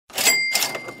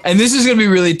And this is going to be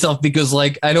really tough because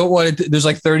like, I don't want it there's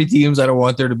like 30 teams. I don't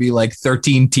want there to be like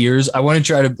 13 tiers. I want to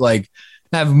try to like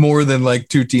have more than like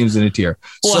 2 teams in a tier.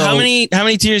 Well, so, how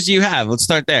many tiers do you have? Let's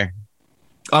start there.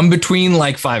 I'm between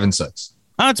like 5 and 6.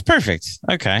 Oh, it's perfect.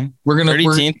 Okay. We're going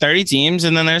to 30 teams.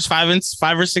 And then there's 5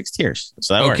 or 6 tiers.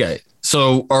 So that okay. works.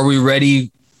 So are we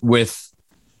ready with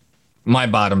my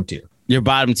bottom tier? Your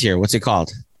bottom tier. What's it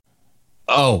called?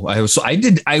 Oh, I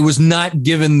was not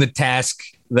given the task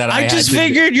that I just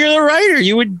figured you're the writer.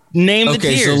 You would name the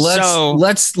tiers. So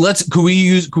let's could we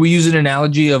use an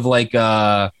analogy of like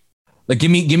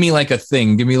give me like a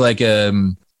thing. Give me like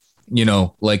maybe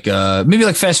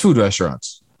like fast food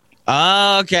restaurants.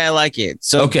 Oh, okay, I like it.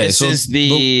 So this is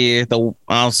the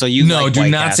so you no like do White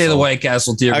not Castle. say the White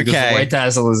Castle tier because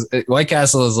the White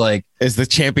Castle is like is the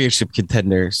championship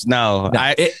contenders. No,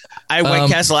 I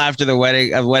White Castle after the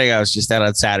wedding I was just at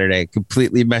on Saturday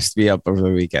completely messed me up over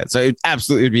the weekend. So it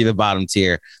absolutely would be the bottom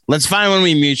tier. Let's find one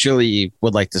we mutually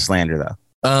would like to slander though.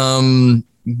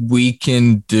 We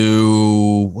can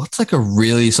do what's like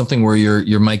something where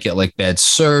you might get like bad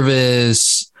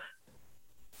service.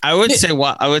 I would say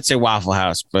Waffle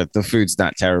House, but the food's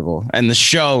not terrible, and the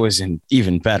show isn't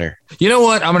even better. You know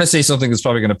what? I'm going to say something that's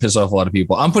probably going to piss off a lot of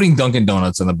people. I'm putting Dunkin'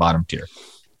 Donuts in the bottom tier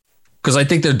because I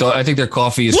think their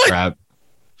coffee is crap.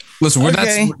 Listen, we're not.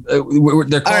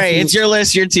 Their coffee, all right, it's your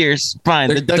list, your tiers.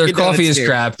 Fine. Their coffee is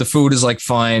crap. The food is like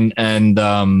fine, and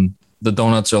the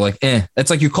donuts are like eh. It's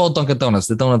like you call Dunkin' Donuts.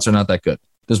 The donuts are not that good.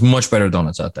 There's much better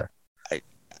donuts out there.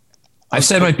 I've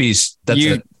said my piece. That's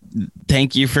it.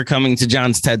 Thank you for coming to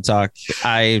John's TED Talk.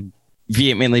 I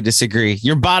vehemently disagree.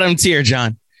 Your bottom tier,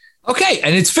 John. Okay,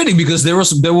 and it's fitting because there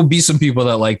will be some people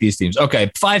that like these teams.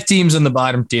 Okay, 5 teams in the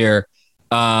bottom tier.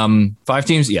 5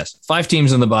 teams, yes, 5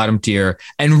 teams in the bottom tier.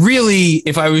 And really,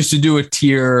 if I was to do a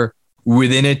tier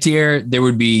within a tier, there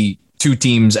would be 2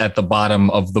 teams at the bottom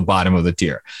of the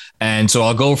tier. And so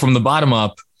I'll go from the bottom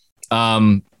up.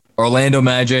 Orlando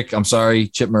Magic. I'm sorry,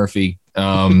 Chip Murphy.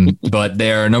 But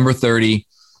they are number 30.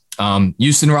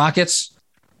 Houston Rockets,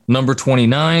 number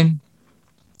 29.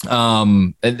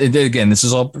 Again, this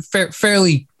is all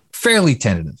fairly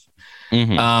tentative.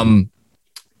 Mm-hmm.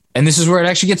 And this is where it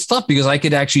actually gets tough because I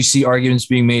could actually see arguments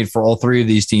being made for all 3 of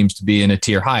these teams to be in a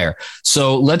tier higher.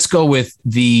 So let's go with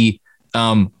the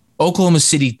Oklahoma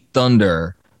City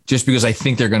Thunder, just because I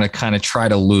think they're going to kind of try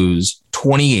to lose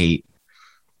 28.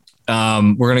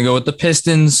 We're going to go with the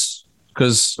Pistons,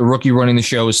 because a rookie running the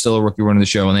show is still a rookie running the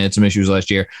show, and they had some issues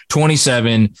last year.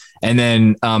 27, and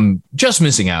then just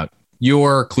missing out,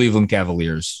 your Cleveland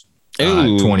Cavaliers,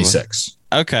 26.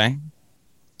 Okay,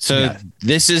 so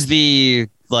this is the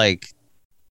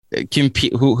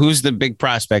compete. Who's the big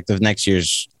prospect of next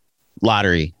year's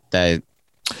lottery that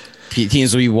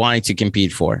teams will be wanting to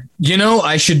compete for? You know,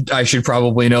 I should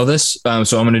probably know this. So I'm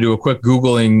going to do a quick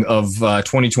Googling of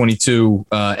 2022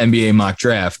 NBA mock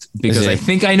draft because I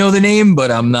think I know the name,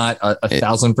 but I'm not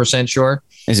 1,000% sure.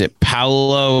 Is it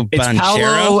Paolo Banchero? It's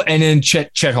Paolo and then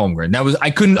Chet Holmgren.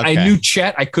 I knew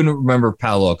Chet. I couldn't remember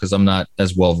Paolo because I'm not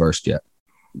as well versed yet.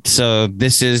 So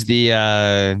this is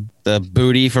the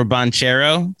booty for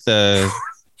Banchero.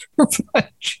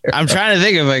 I'm trying to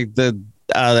think of like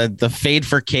the fade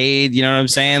for Cade, you know what I'm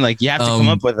saying? Like you have to come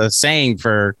up with a saying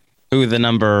for who the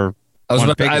number.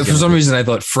 For some reason I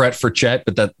thought fret for Chet,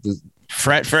 but that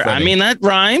fret for. I mean that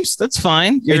rhymes. That's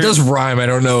fine. It does rhyme. I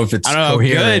don't know if it's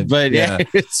coherent, good, but yeah,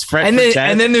 it's fret. And for then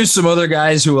Chet. and then there's some other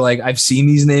guys who like I've seen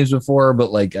these names before,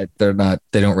 but like they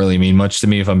don't really mean much to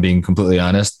me if I'm being completely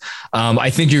honest. I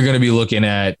think you're going to be looking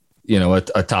at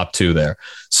a top 2 there.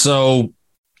 So.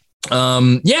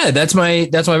 That's my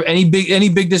any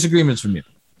big disagreements from you?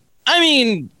 I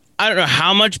mean, I don't know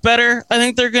how much better I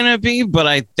think they're gonna be, but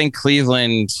I think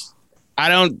Cleveland,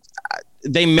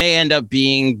 they may end up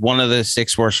being one of the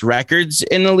 6 worst records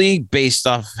in the league based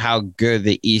off how good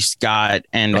the East got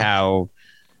and how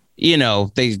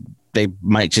they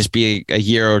might just be a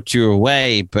year or 2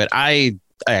 away. But I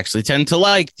actually tend to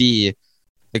like the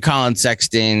Colin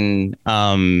Sexton,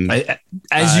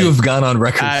 as you have gone on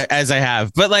record, as I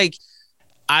have, but like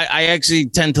I actually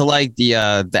tend to like the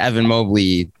Evan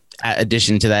Mobley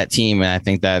addition to that team, and I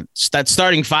think that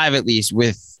starting 5 at least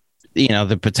with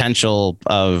the potential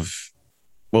of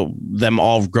them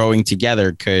all growing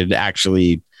together could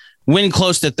actually win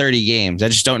close to 30 games. I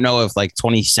just don't know if like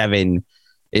 27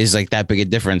 is like that big a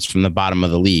difference from the bottom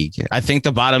of the league. I think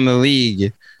the bottom of the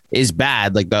league is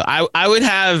bad. Like I would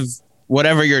have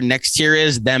whatever your next tier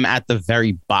is, them at the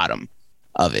very bottom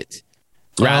of it,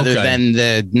 rather than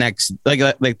the next.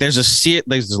 Like there's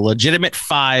a legitimate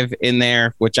 5 in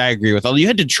there, which I agree with. Although you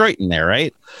had Detroit in there,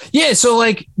 right? Yeah. So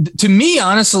like to me,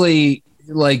 honestly,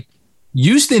 like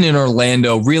Houston and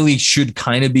Orlando really should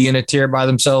kind of be in a tier by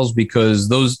themselves because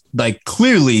those, like,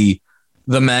 clearly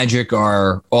the Magic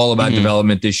are all about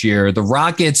development this year. The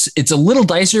Rockets, it's a little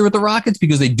dicier with the Rockets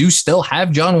because they do still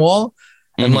have John Wall.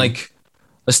 And like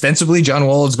ostensibly John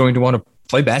Wall is going to want to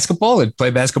play basketball and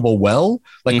play basketball well.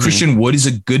 Like Christian Wood is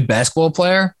a good basketball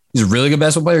player. He's a really good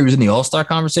basketball player. He was in the All-Star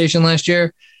conversation last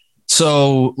year.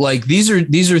 So like these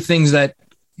are things that,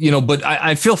 but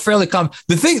I feel fairly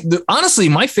confident. Honestly,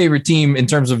 my favorite team in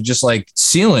terms of just like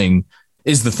ceiling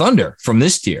is the Thunder from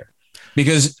this tier,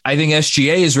 because I think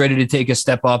SGA is ready to take a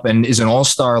step up and is an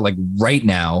all-star like right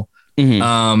now.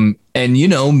 And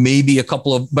maybe a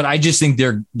couple of, but I just think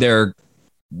they're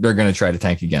going to try to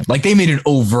tank again. Like they made an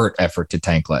overt effort to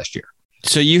tank last year.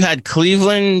 So you had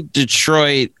Cleveland,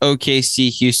 Detroit, OKC,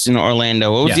 Houston,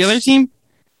 Orlando. What was the other team?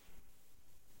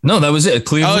 No, that was it.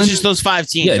 Cleveland. Oh, it's just those 5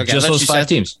 teams. Yeah, okay. just those 5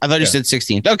 teams. I thought you said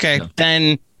 16. Okay, no.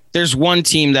 Then there's one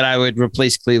team that I would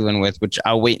replace Cleveland with, which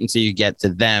I'll wait until you get to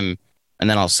them, and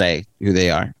then I'll say who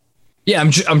they are. Yeah, I'm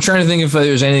trying to think if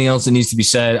there's anything else that needs to be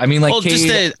said. I mean, like,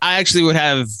 I actually would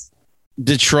have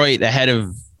Detroit ahead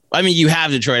of. I mean, you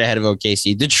have Detroit ahead of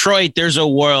OKC. Detroit, there's a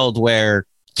world where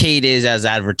Cade is as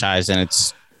advertised, and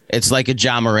it's like a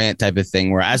Ja Morant type of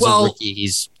thing, where as a rookie,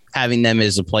 he's having them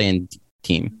as a play-in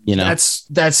team.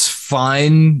 That's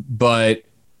fine, but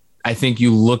I think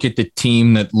you look at the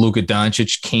team that Luka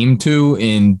Doncic came to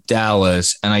in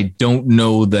Dallas, and I don't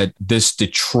know that this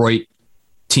Detroit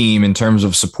team, in terms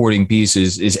of supporting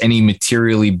pieces, is any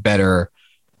materially better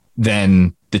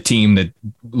than the team that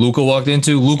Luka walked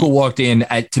into. Luka walked in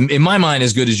in my mind,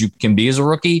 as good as you can be as a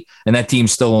rookie, and that team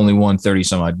still only won 30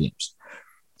 some odd games.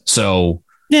 So,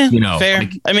 fair.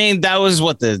 Like, I mean, that was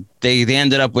what they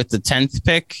ended up with the 10th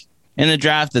pick in the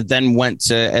draft that then went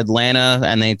to Atlanta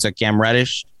and they took Cam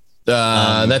Reddish.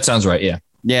 That sounds right. Yeah.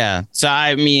 Yeah. So,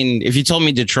 I mean, if you told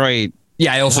me Detroit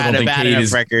I also had don't a think bad Cade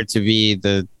enough record to be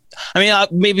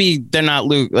maybe they're not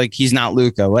Luke, like he's not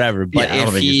Luka, whatever. But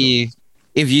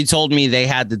if you told me they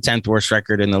had the 10th worst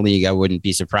record in the league, I wouldn't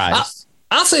be surprised.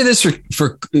 I'll say this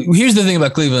for here's the thing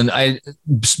about Cleveland.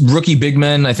 Rookie big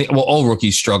men, I think, all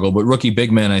rookies struggle, but rookie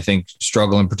big men, I think,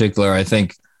 struggle in particular. I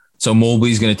think so.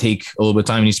 Mobley's going to take a little bit of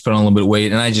time. He needs to put on a little bit of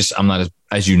weight. And I'm not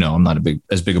as I'm not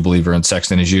as big a believer in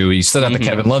Sexton as you. He's still got the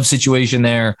Kevin Love situation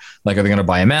there. Like, are they going to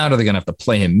buy him out? Are they going to have to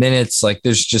play him minutes? Like,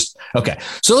 there's just, okay.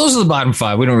 So those are the bottom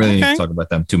 5. We don't really need to talk about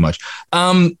them too much.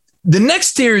 The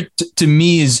next tier to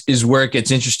me is where it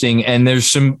gets interesting. And there's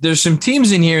some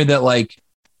teams in here that, like,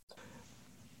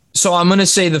 so I'm going to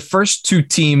say the first 2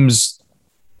 teams,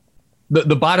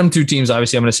 the bottom 2 teams,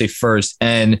 obviously I'm going to say first.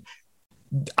 And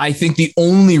I think the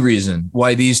only reason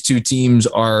why these 2 teams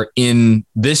are in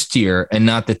this tier and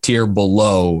not the tier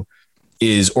below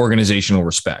is organizational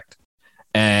respect.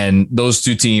 And those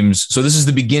 2 teams. So this is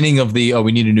the beginning of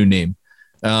we need a new name.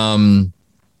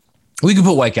 We could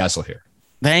put White Castle here.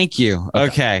 Thank you.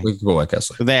 Okay. We could put White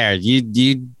Castle here. There.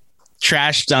 You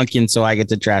trash Duncan, so I get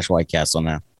to trash White Castle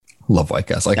now. Love White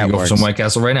Castle. I can go for some White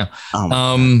Castle right now.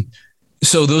 Oh,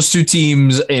 so those 2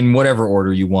 teams, in whatever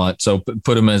order you want, so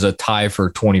put them as a tie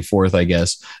for 24th, I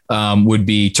guess, would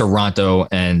be Toronto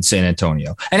and San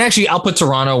Antonio. And actually, I'll put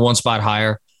Toronto one spot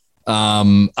higher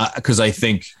because I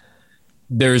think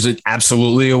there's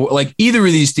absolutely like either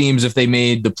of these teams, if they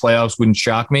made the playoffs, wouldn't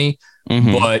shock me.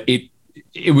 But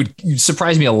it would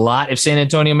surprise me a lot if San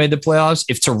Antonio made the playoffs.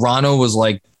 If Toronto was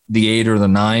like the 8 or the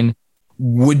 9,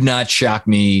 would not shock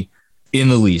me in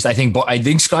the least. I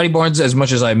think Scotty Barnes, as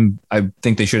much as I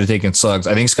think they should have taken Suggs,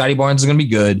 I think Scotty Barnes is going to be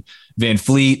good. Van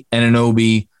Fleet and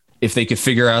Anunoby, if they could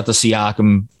figure out the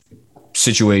Siakam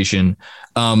situation,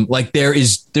 like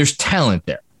there's talent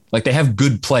there. Like they have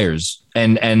good players,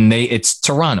 and it's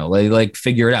Toronto. They like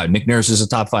figure it out. Nick Nurse is a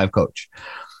top 5 coach.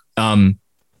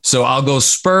 So I'll go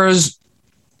Spurs.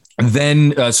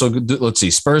 Then so let's see,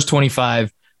 Spurs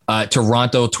 25,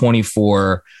 Toronto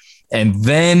 24. And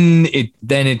then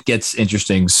it gets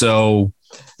interesting. So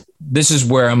this is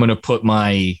where I'm going to put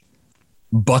my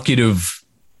bucket of,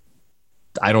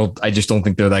 I just don't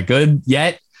think they're that good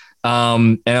yet.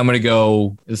 And I'm going to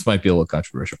go, this might be a little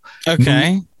controversial.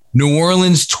 Okay. New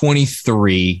Orleans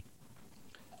 23,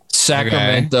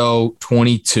 Sacramento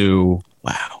 22.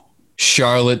 Wow.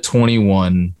 Charlotte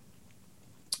 21,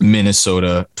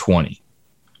 Minnesota 20.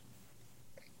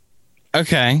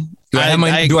 Okay.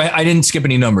 I didn't skip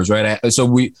any numbers, right?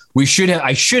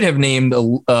 I should have named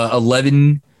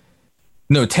 10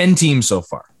 teams so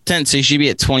far. 10, so you should be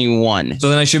at 21. So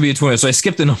then I should be at 20. So I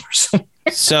skipped the numbers.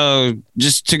 So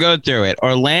just to go through it,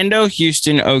 Orlando,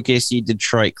 Houston, OKC,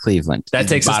 Detroit, Cleveland. That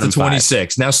takes us to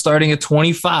 26. 5. Now starting at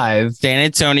 25. San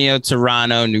Antonio,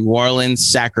 Toronto, New Orleans,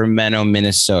 Sacramento,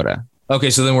 Minnesota. Okay,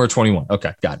 so then we're 21.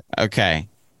 Okay, got it. Okay.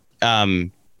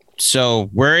 So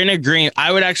we're in agreement.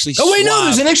 I would actually. Oh wait, no,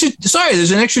 there's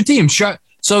an extra team.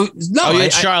 So no, you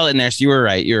had Charlotte in there. So you were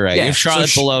right. You're right. Yeah, you have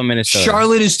Charlotte below Minnesota.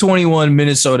 Charlotte is 21.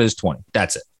 Minnesota is 20.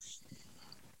 That's it.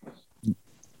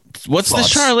 What's the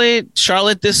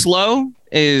Charlotte this low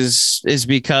is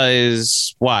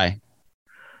because why?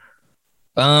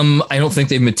 I don't think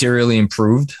they've materially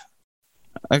improved.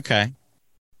 Okay.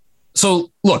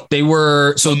 So look, they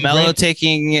were LaMelo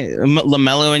taking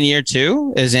LaMelo in year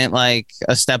 2 isn't like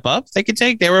a step up they could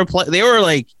take. They were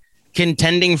like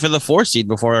contending for the 4 seed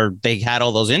before they had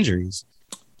all those injuries.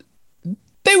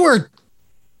 They were.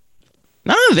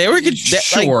 No, they were good.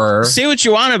 Sure. Say what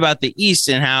you want about the East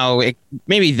and how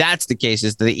maybe that's the case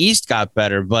is the East got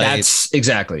better, but that's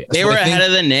exactly. They were ahead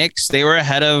of the Knicks. They were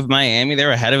ahead of Miami. They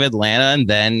were ahead of Atlanta. And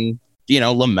then,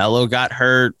 LaMelo got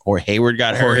hurt or Hayward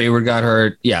got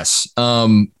hurt. Yes.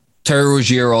 Terry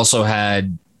Rozier also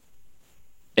had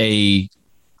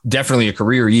definitely a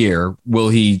career year. Will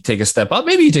he take a step up?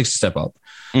 Maybe he takes a step up.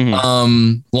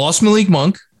 Mm-hmm. Lost Malik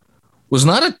Monk, was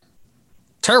not a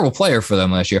terrible player for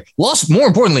them last year. Lost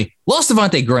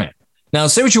Devontae Graham. Now,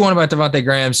 say what you want about Devontae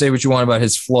Graham. Say what you want about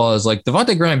his flaws. Like,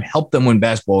 Devontae Graham helped them win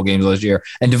basketball games last year,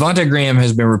 and Devontae Graham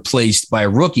has been replaced by a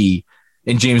rookie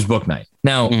in James Bouknight.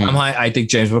 Now, I think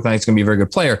James Bouknight's going to be a very good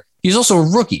player. He's also a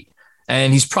rookie,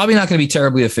 and he's probably not going to be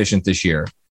terribly efficient this year.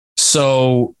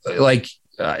 So,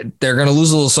 they're going to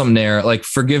lose a little something there. Like,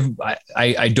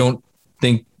 I don't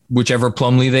think whichever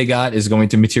Plumlee they got is going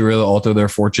to materially alter their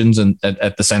fortunes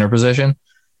at the center position.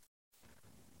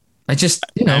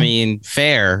 I mean,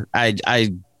 fair. I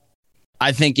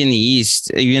think in the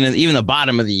East, even the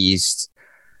bottom of the East,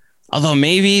 although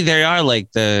maybe they are like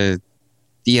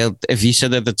if you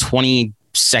said that the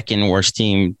 22nd worst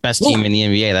team, best team in the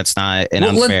NBA, that's not an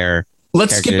unfair.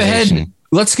 Let's skip ahead.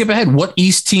 What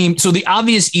East team? So the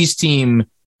obvious East team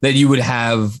that you would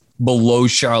have below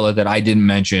Charlotte that I didn't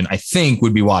mention, I think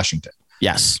would be Washington.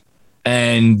 Yes.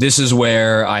 And this is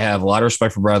where I have a lot of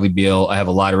respect for Bradley Beal. I have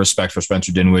a lot of respect for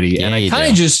Spencer Dinwiddie. Yeah, and I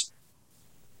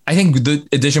think the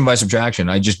addition by subtraction,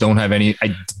 I just don't have any.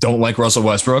 I don't like Russell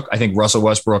Westbrook. I think Russell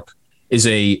Westbrook is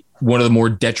one of the more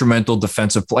detrimental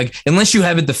defensive, unless you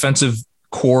have a defensive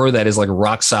core that is like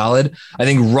rock solid. I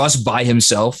think Russ by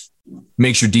himself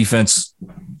makes your defense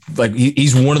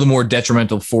he's one of the more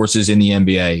detrimental forces in the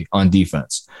NBA on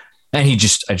defense. And I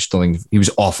just don't think he was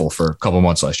awful for a couple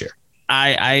months last year.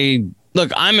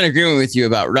 Look, I'm in agreement with you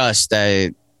about Russ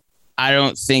that I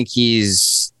don't think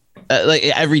he's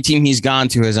every team he's gone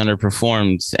to has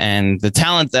underperformed, and the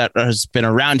talent that has been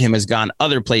around him has gone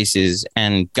other places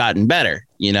and gotten better.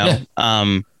 Yeah.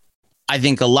 I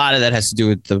think a lot of that has to do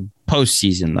with the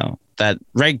postseason, though. That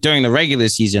during the regular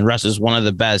season, Russ is one of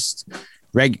the best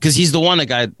because he's the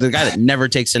guy that never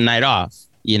takes a night off.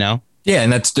 Yeah,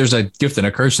 and there's a gift and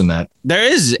a curse in that. There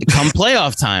is come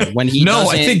playoff time when he. No,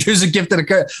 I think there's a gift and a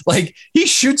curse. Like he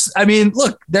shoots. I mean,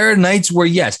 look, there are nights where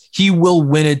yes, he will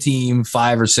win a team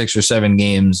 5 or 6 or 7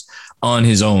 games on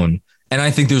his own, and I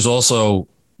think there's also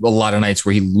a lot of nights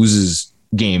where he loses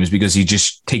games because he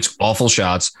just takes awful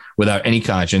shots without any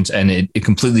conscience, and it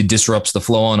completely disrupts the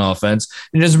flow on offense.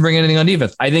 And it doesn't bring anything on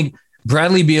defense. I think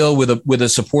Bradley Beal with a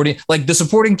supporting the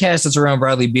supporting cast that's around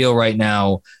Bradley Beal right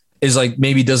now is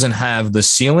maybe doesn't have the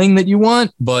ceiling that you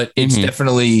want, but it's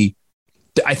definitely,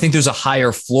 I think there's a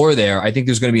higher floor there. I think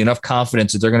there's going to be enough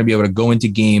confidence that they're going to be able to go into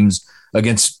games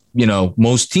against,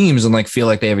 most teams and feel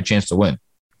like they have a chance to win.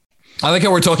 I like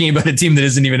how we're talking about a team that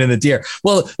isn't even in the tier.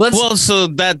 Well, so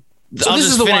I'll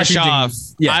just finish off.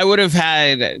 Yeah. I would have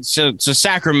had, so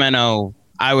Sacramento,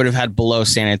 I would have had below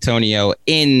San Antonio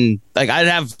I'd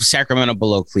have Sacramento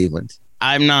below Cleveland.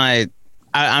 I'm not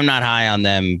high on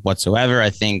them whatsoever. I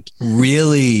think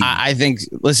really, I think,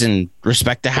 listen,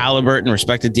 respect to Halliburton,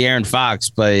 respect to De'Aaron Fox,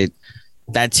 but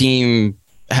that team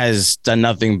has done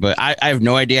nothing but I have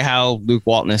no idea how Luke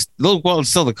Walton's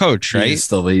still the coach, right? He's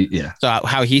still So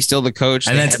how he's still the coach.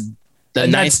 And that's the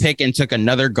ninth pick and took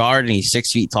another guard and he's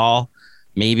 6 feet tall,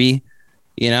 maybe,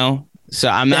 so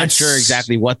I'm not sure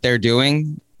exactly what they're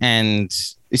doing. And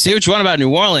you say what you want about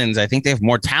New Orleans. I think they have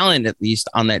more talent, at least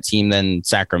on that team, than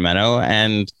Sacramento,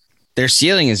 and their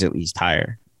ceiling is at least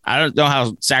higher. I don't know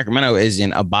how Sacramento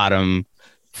isn't a bottom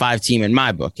 5 team in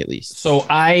my book, at least. So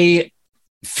I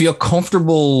feel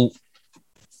comfortable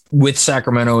with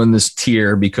Sacramento in this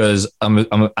tier because I'm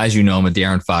as you know, I'm a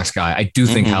De'Aaron Fox guy. I do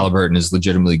think Halliburton is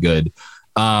legitimately good.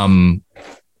 But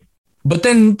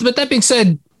that being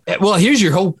said, well, here's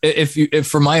your hope. If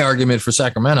for my argument for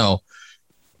Sacramento,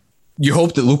 you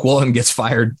hope that Luke Walton gets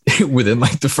fired within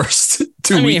the first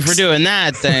 2 weeks. If we're doing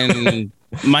that, then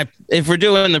if we're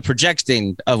doing the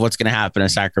projecting of what's going to happen in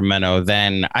Sacramento,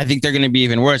 then I think they're going to be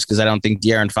even worse because I don't think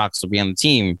De'Aaron Fox will be on the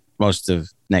team most of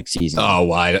next season. Oh,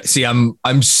 why? See,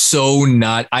 I'm so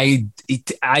not. I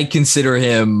consider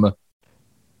him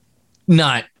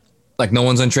not like no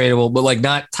one's untradeable, but like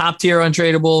not top tier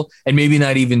untradeable, and maybe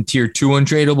not even tier 2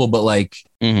 untradeable, but like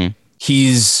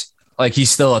he's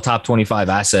still a top 25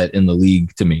 asset in the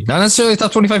league to me. Not necessarily a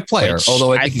top 25 player,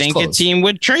 although I think a team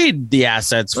would trade the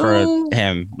assets for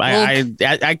him.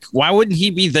 Why wouldn't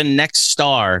he be the next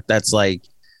star? That's like,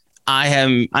 I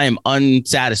am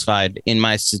unsatisfied in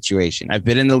my situation. I've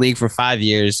been in the league for 5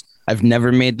 years. I've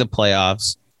never made the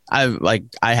playoffs.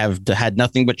 I have had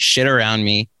nothing but shit around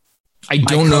me. I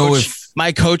don't know if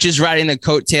my coach is riding the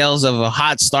coattails of a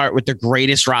hot start with the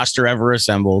greatest roster ever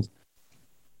assembled.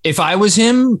 If I was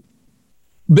him,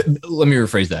 let me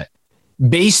rephrase that.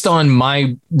 Based on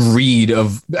my read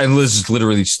of, and this is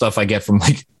literally stuff I get from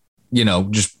like,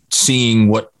 just seeing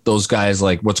what those guys,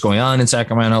 like what's going on in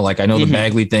Sacramento. Like I know the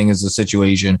Bagley thing is the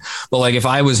situation, but like if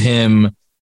I was him,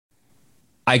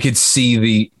 I could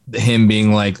see him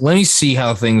being like, let me see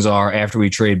how things are after we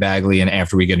trade Bagley and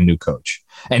after we get a new coach.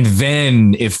 And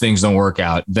then if things don't work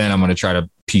out, then I'm going to try to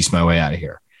piece my way out of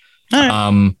here.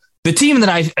 Right. The team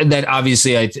that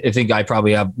obviously I think I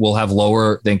probably will have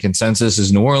lower than consensus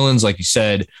is New Orleans. Like you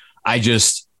said,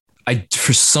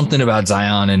 for something about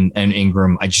Zion and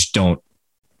Ingram, I just don't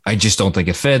think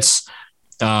it fits.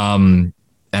 And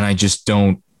I'm just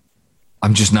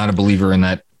not a believer in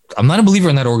that. I'm not a believer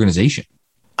in that organization.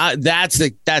 That's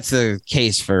the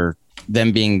case for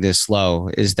them being this low,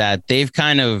 is that they've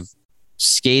kind of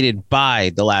skated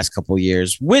by the last couple of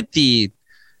years with the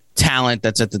talent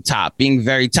that's at the top, being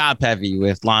very top heavy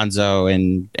with Lonzo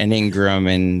and Ingram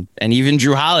and even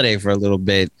Drew Holiday for a little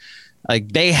bit. Like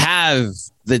they have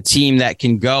the team that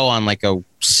can go on like a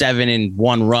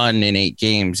 7-1 run in 8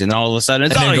 games, and all of a sudden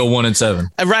it's go 1-7.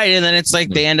 Right. And then it's like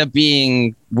they end up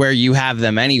being where you have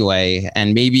them anyway.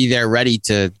 And maybe they're ready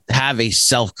to have a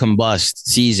self-combust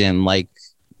season like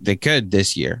they could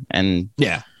this year. And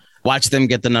watch them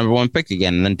get the number 1 pick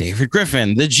again. And then David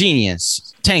Griffin, the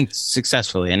genius, tanked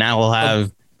successfully. And now we'll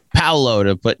have Paolo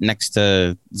to put next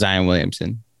to Zion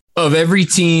Williamson. Of every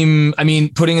team, I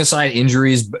mean, putting aside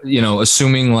injuries,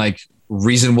 assuming like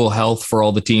reasonable health for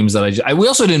all the teams that we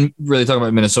also didn't really talk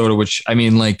about Minnesota, which I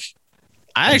mean, like,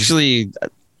 I'm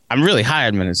really high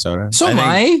on Minnesota. So am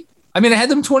I. I mean, I had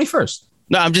them 21st.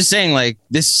 No, I'm just saying like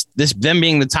this, them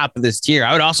being the top of this tier,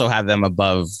 I would also have them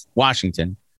above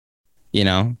Washington,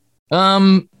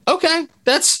 Okay.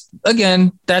 That's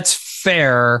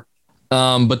fair.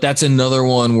 But that's another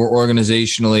one where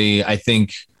organizationally, I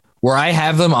think where I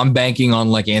have them, I'm banking on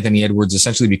like Anthony Edwards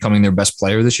essentially becoming their best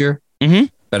player this year. Mm-hmm.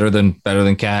 Better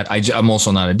than Cat. I'm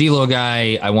also not a D'Lo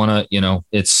guy. I want to,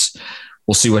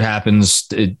 we'll see what happens.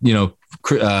 Is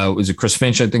it Chris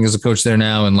Finch? I think is the coach there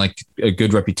now, and like a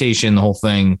good reputation, the whole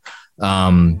thing.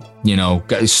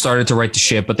 Guys started to right the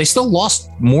ship, but they still lost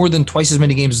more than twice as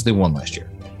many games as they won last year.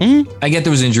 Mm-hmm. I get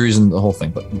there was injuries and the whole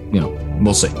thing, but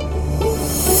we'll see.